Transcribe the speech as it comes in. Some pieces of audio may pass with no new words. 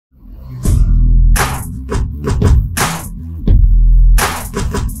Hi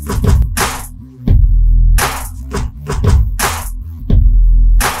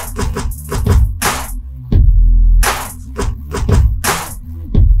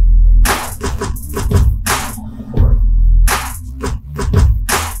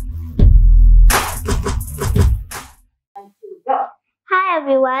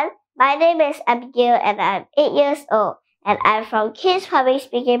everyone, my name is Abegail and I'm 8 years old and I'm from Kids Public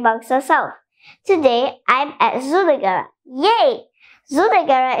Speaking Bangsa South. Today I'm at Negara. Yay!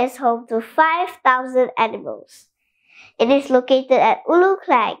 Negara is home to 5,000 animals. It is located at Ulu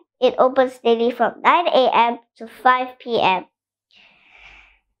Klang. It opens daily from 9 a.m. to 5 p.m.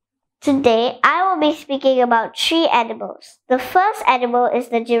 Today I will be speaking about 3 animals. The first animal is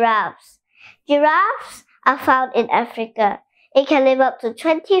the giraffes. Giraffes are found in Africa. It can live up to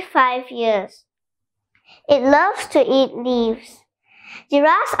 25 years. It loves to eat leaves.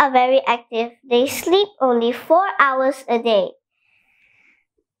 Giraffes are very active. They sleep only 4 hours a day.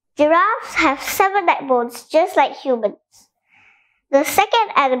 Giraffes have 7 neckbones just like humans. The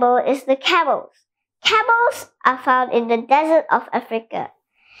second animal is the camels. Camels are found in the desert of Africa.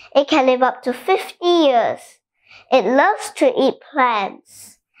 It can live up to 50 years. It loves to eat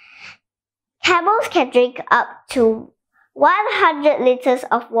plants. Camels can drink up to 100 liters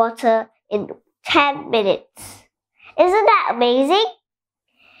of water in 10 minutes. Isn't that amazing?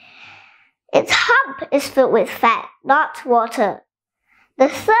 Its hump is filled with fat, not water. The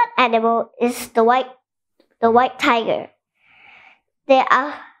third animal is the white tiger. They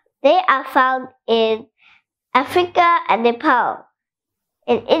are found in Africa and Nepal,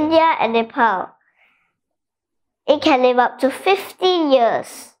 in India and Nepal. It can live up to 15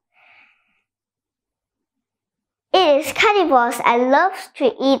 years. It is carnivorous and loves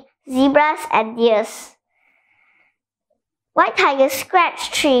to eat zebras and deers. White tigers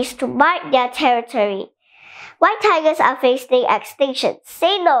scratch trees to mark their territory. White tigers are facing extinction.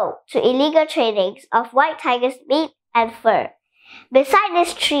 Say no to illegal tradings of white tigers' meat and fur. Besides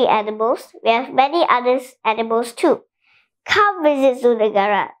these 3 animals, we have many other animals too. Come visit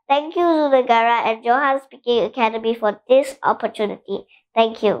Negara. Thank you Negara and Johan Speaking Academy for this opportunity.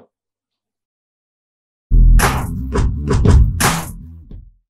 Thank you.